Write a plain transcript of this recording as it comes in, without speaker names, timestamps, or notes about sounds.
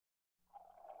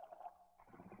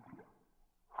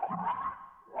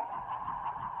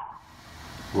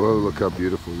Whoa, look how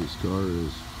beautiful this car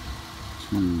is.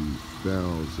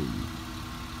 2000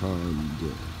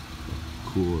 Honda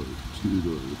Accord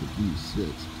 2-door with a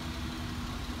V6.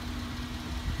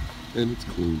 And it's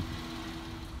clean.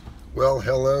 Well,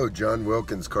 hello, John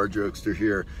Wilkins, CarJokester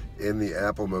here in the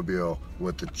Applemobile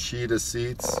with the cheetah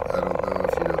seats. I don't know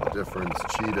if you know the difference.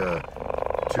 Cheetah,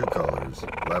 2 colors.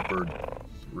 Leopard,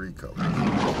 3 colors.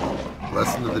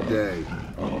 Lesson of the day.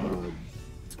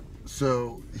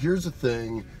 So here's the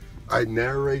thing. I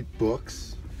narrate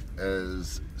books,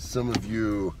 as some of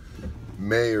you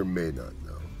may or may not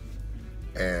know.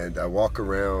 And I walk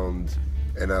around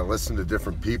and I listen to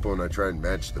different people and I try and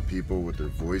match the people with their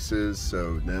voices.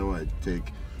 So now I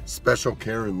take special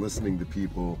care in listening to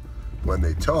people when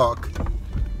they talk.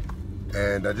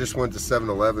 And I just went to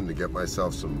 7-Eleven to get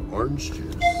myself some orange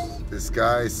juice. This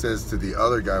guy says to the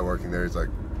other guy working there, he's like,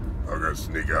 "I'm gonna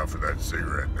sneak out for that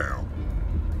cigarette now."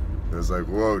 And I was like,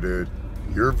 whoa, dude,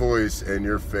 your voice and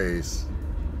your face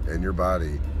and your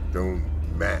body don't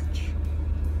match.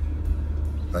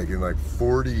 Like in like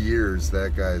 40 years,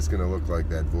 that guy is gonna look like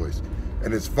that voice.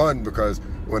 And it's fun because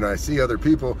when I see other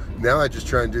people, now I just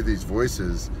try and do these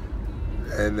voices.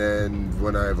 And then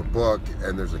when I have a book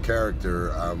and there's a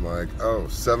character, I'm like, oh,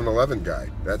 7-Eleven guy,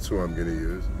 that's who I'm gonna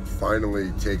use.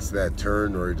 Finally takes that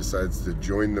turn where he decides to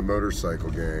join the motorcycle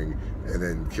gang and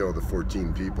then kill the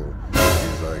 14 people.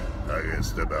 He's like, I gotta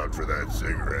step out for that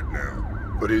cigarette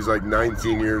now. But he's like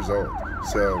 19 years old.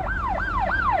 So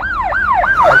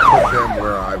I put them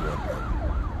where I want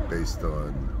them based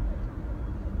on,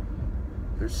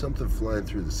 there's something flying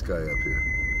through the sky up here.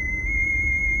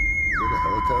 Is it a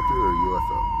helicopter or a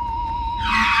UFO?